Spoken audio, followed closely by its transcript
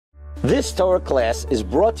This Torah class is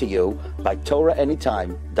brought to you by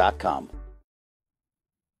TorahAnytime.com.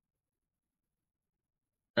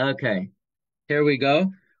 Okay, here we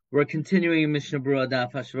go. We're continuing Mishna Berura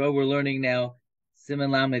Daf Hashavua. We're learning now Siman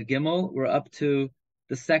Lamed Gimel. We're up to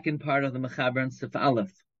the second part of the Mechaber and Seif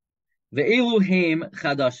Aleph. Ve'elu heim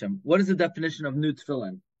chadashim. What is the definition of new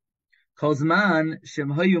tefillin? Kol zman shem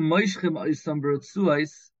hayu moishchim oisam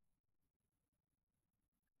b'rutzuos.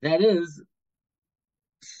 That is,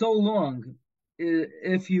 so long,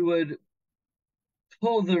 if you would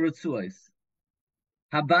pull the rutzuos.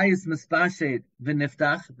 Habayis mispashet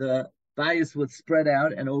v'niftach. The bias would spread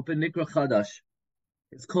out and open. Nikra chadash.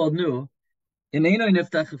 It's called new. In Eino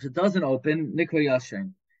niftach, if it doesn't open, nikra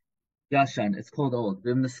yashan. Yashan. It's called old.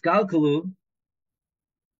 V'mniskalkalu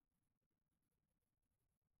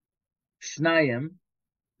shnayim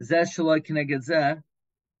zeh shaloi keneged zeh.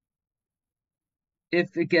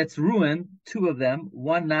 If it gets ruined, two of them,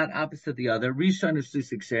 one not opposite the other. Rishon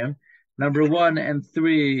u'shlish shem. Number 1 and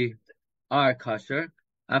 3 are kosher.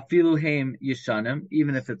 Afilu heim yishanim,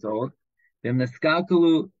 even if it's old.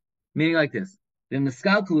 V'mniskalkalu, meaning like this.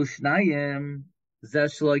 V'mniskalkalu shnayim zeh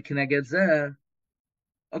shaloi keneged zeh.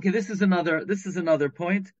 Okay, this is another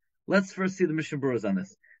point. Let's first see the Mishna Berura on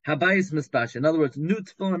this. Habayis mispash. In other words, new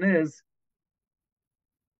tefillin is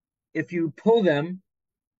if you pull them,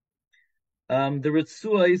 the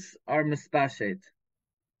ritzuos are mispashet.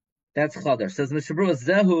 That's chadash. Says Mishna Berura,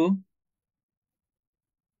 zehu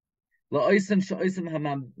la'oisim sha'oisim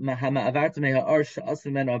ha'ma'avarta me'ha'ar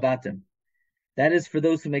sha'asim meno abatim. That is for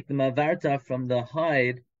those who make the ma'avarta from the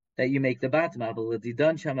hide that you make the batim.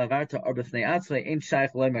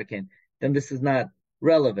 Then this is not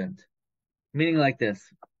relevant. Meaning like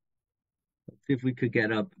this. Let's see if we could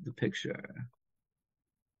get up the picture.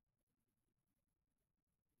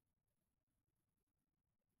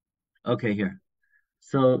 Okay, here.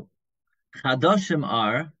 So chadoshim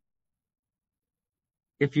are,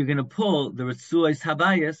 if you're going to pull the ritzuos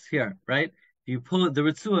habayis here, right? If you pull the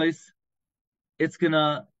ritzuos, it's going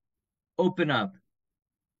to open up.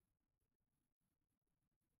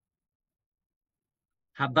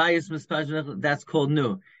 Habayis mispaj, that's called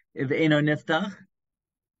new. If eino niftach,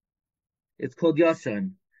 it's called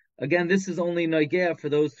yashan. Again, this is only noigea for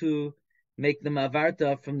those who make the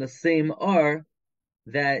mavarta from the same R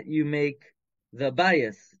that you make the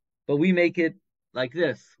bias. But we make it like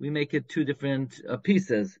this. We make it two different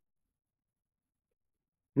pieces.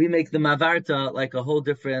 We make the mavarta like a whole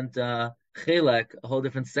different chelek, a whole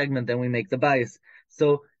different segment than we make the bias.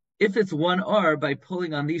 So if it's one R, by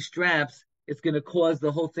pulling on these straps, it's going to cause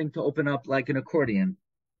the whole thing to open up like an accordion.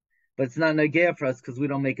 But it's not negea for us because we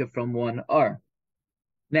don't make it from one R.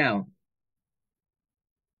 Now,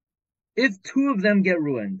 if two of them get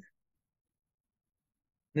ruined,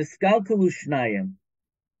 niskalkalu shnayim,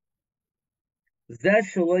 zeh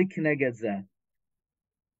shaloi keneged zeh.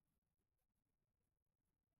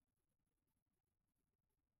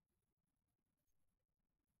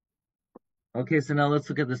 Okay, so now let's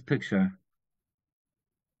look at this picture.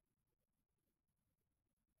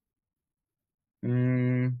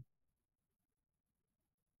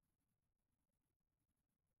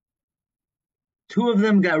 Two of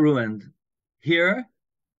them got ruined, here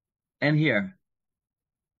and here.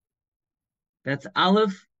 That's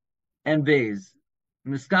Aleph and Beis.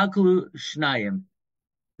 Miskalkalu shnayim.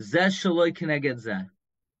 Zeh shaloi keneged zeh.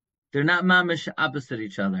 They're not mamish opposite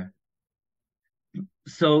each other.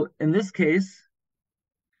 So in this case,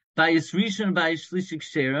 bayis rishon and bayis shlishik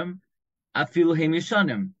sherim, afilu heim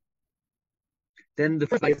yishanim. Then the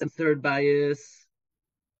first bias and third bias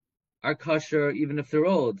are kosher even if they're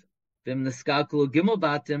old. If 3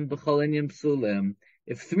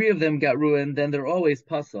 of them got ruined, then they're always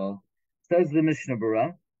pasul. Says the Mishna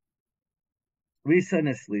Berura, Rishon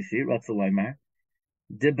Shlishi, Ratzalaymar,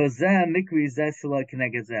 De Bazeh Mikri Zeh Shaloi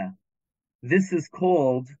Keneged Zeh. This is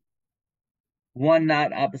called one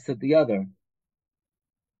not opposite the other.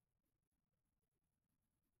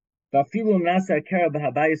 Vafilu Nasa Kara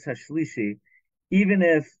B'Habayis HaShlishi, even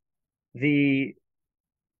if the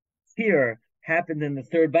tear happened in the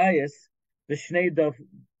third bias, the Shnei Doif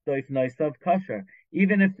Noisav Kosher.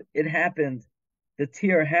 Even if it happened, the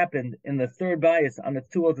tear happened in the third bias on the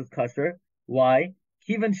two others kosher. Why?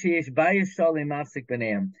 Kivan sheyesh bias shalim mafsik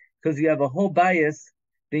b'neim. Because you have a whole bias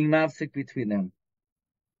being mafsik between them.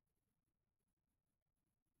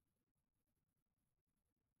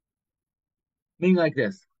 Meaning like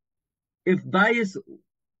this. If bias,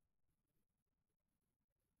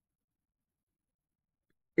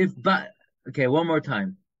 okay, one more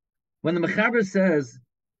time. When the Mechaber says,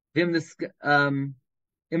 Im niskalkalu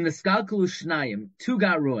shnayim, two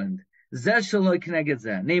got ruined. Zeh shaloi keneged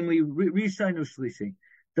zeh, namely Rishon u'Shlishi.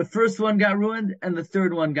 The first one got ruined and the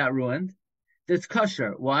third one got ruined. That's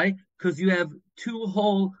kosher. Why? Because you have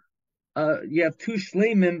two two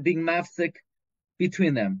shleimim being mafsik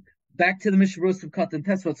between them. Back to the Mishna Berura of Katan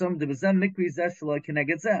Tesva. Some the bezem mikri zeh shaloi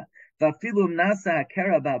keneged zeh. Vafilu nasa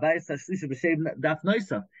hakera ba'bayis hashlishi b'shem daf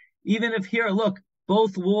noisa. Even if here, look,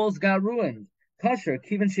 both walls got ruined. Kosher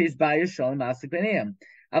kiven sheish bayis shalom masik b'neim.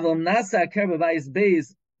 Aval nasa hakera ba'bayis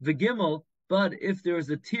beis v'gimel. But if there is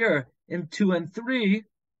a tier in 2 and 3,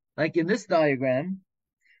 like in this diagram,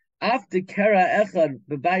 after kera echad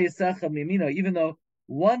b'bayis echad mimino, even though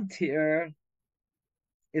one tier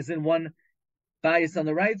is in one bias on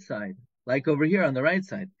the right side, like over here on the right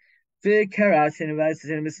side. And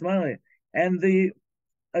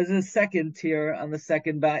there's a second tier on the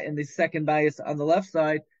second bias on the left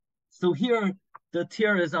side. So here the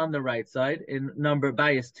tier is on the right side in number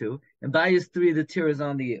bias 2, and bias 3 the tier is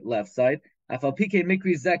on the left side. That's called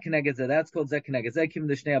zeh keneged zeh.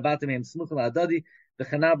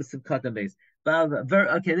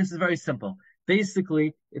 Okay, this is very simple.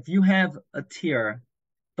 Basically, if you have a tier,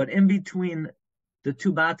 but in between the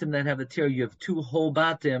two bottom that have a tier, you have two whole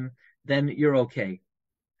bottom, then you're okay.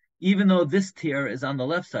 Even though this tier is on the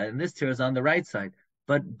left side and this tier is on the right side,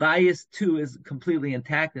 but bias 2 is completely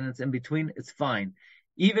intact and it's in between, it's fine.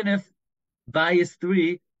 Even if bias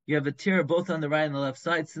 3, you have a tier both on the right and the left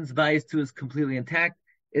side, since bias 2 is completely intact,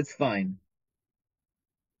 it's fine.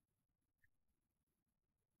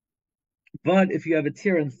 But if you have a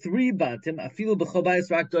tier in 3 bottom, afilu b'chol bias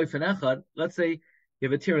rak doifen echad, let's say you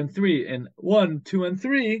have a tier in 3 in 1, 2, and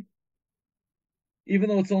 3, even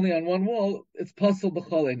though it's only on one wall, it's pasul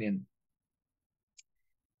b'chol inyan.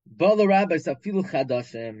 Bala rabbis afilu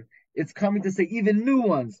chadashim. It's coming to say even new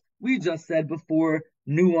ones. We just said before,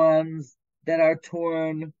 new ones that are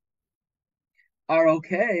torn are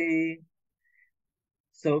okay.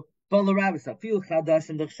 So bala rabbis afilu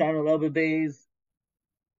chadashim d'chshanu lo bebeis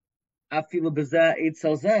afilu b'zeh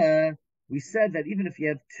eitzel zeh. We said that even if you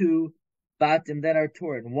have two bottom that are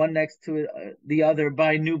torn, one next to the other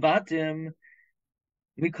by new bottom,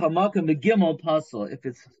 we call makam the gimel pasul. If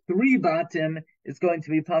it's 3 bottom, it's going to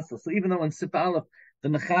be pasul. So even though in Sif Aleph, the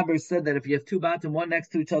Mechaber said that if you have 2 bottom, one next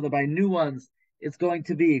to each other by new ones, it's going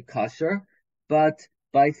to be kosher. But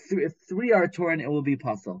by if 3 are torn, it will be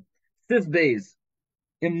pasul. 5th base.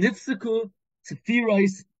 Im nifsiku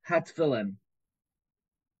tefiros hatfilin.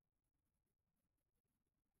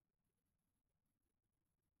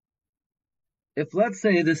 If let's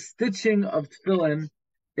say the stitching of tefillin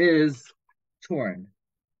is torn.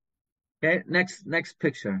 Okay, next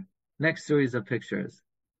picture. Next series of pictures.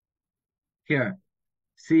 Here.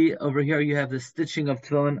 See, over here you have the stitching of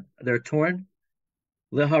tefillin, they're torn.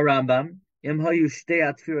 Leha Rambam. Im hayu shtei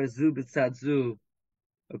atfira zu b'tzad zu.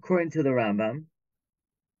 According to the Rambam,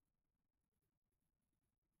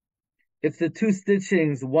 if the 2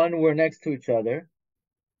 stitchings, one were next to each other,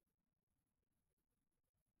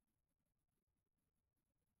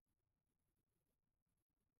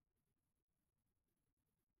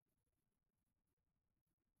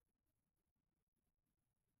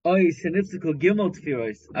 oy shenifsiku gimel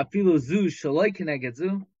tfiros afilu zu shaloi keneged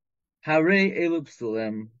zu harei elu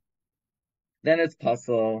psulim, then it's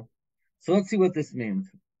pasul. So let's see what this means.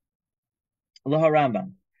 Laha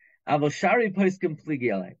Rambam. Avoshari poskim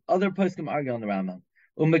pligi alei. Other poskim argue on the Rambam.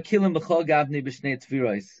 Umekilim b'chol gavni b'shnei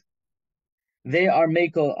tfiros. They are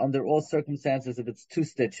makel under all circumstances if it's 2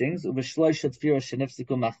 stitchings. Ubeshloish tfiros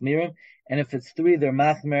shenifsiku machmirim. And if it's 3, they're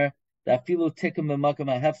machmir. Dafilu tikum b'makam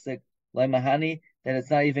ha'hefsek lai mahani. That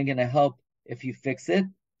it's not even going to help if you fix it.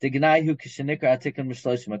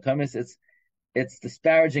 It's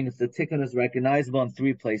disparaging if the tikkun is recognizable in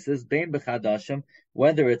 3 places. Bein b'chadashim,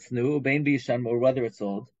 whether it's new, bein b'yishan, or whether it's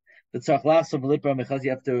old. The tzach lachsav l'ipra because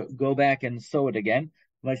you have to go back and sew it again.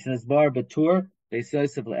 Meaning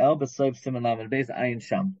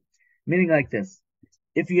like this.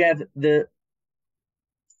 If you have the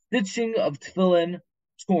stitching of tefillin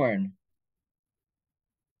torn,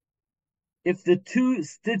 if the 2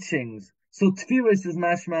 stitchings, so tfiris is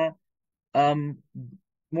mashma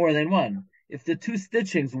more than 1. If the 2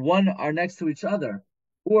 stitchings, 1 are next to each other,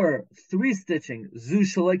 or 3 stitching, zu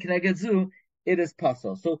shaloi keneged zu, it is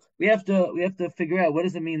pasul. So we have to figure out what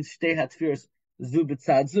does it mean shtei hatfiros zu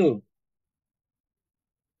b'tzad zu.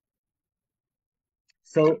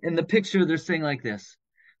 So in the picture they're saying like this: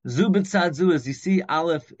 zu b'tzad zu, as you see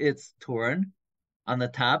aleph, it's torn on the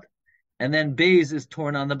top, and then beis is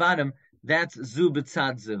torn on the bottom. That's zu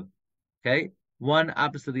b'tzad zu. Okay, one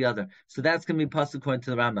opposite the other. So that's going to be pasul according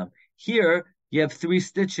to the Rambam. Here you have 3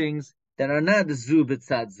 stitchings that are not zu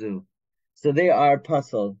b'tzad zu, so they are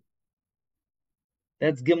pasul.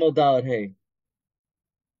 That's Gimel Dalet Hey.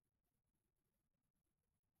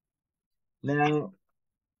 Now,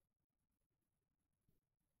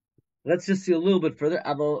 let's just see a little bit further.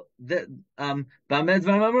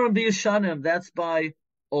 That's by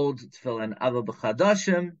old tefillin.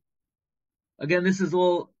 Again, this is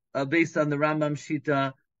all based on the Rambam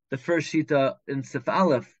Shita, the first Shita in Sif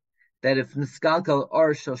Aleph, that if niskalkal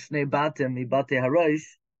or shel shnei batim mibate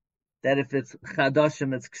harosh, that if it's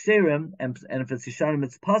chadashim it's ksherim, and if it's yishanim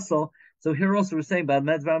it's pasal. So here also we're saying about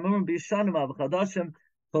medvar amim b'yishanim av chadashim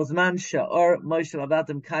kozman she'or moshe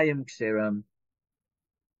abatim kayim ksherim.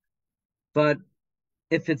 But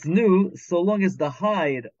if it's new, so long as the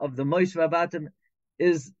hide of the moshe abatim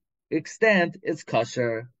is extant, it's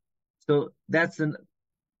kosher. So that's the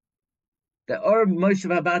or Moshe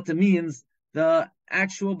Vabata means the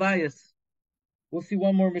actual bias. We'll see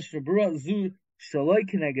one more Mishna Berura. Zu shaloi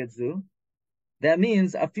keneged zu. That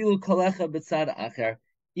means afilu kolecha b'tzad acher,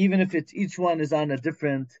 even if it's each one is on a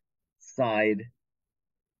different side,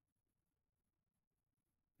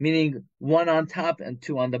 meaning one on top and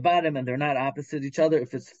two on the bottom, and they're not opposite each other.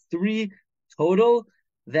 If it's 3 total,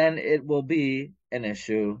 then it will be an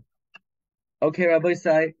issue. Okay, Rabbi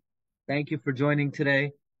Sai, thank you for joining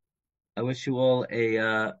today. I wish you all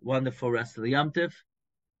a wonderful rest of the Yom Tif,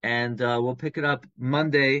 and we'll pick it up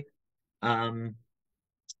Monday,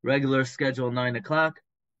 regular schedule 9 o'clock.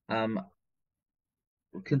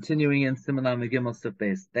 Continuing in Siman Gimel Sif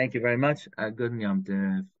Beis. Thank you very much. Good Yom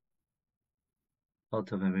Tif. All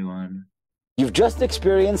tov, everyone. You've just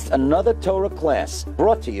experienced another Torah class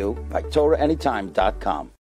brought to you by TorahAnytime.com.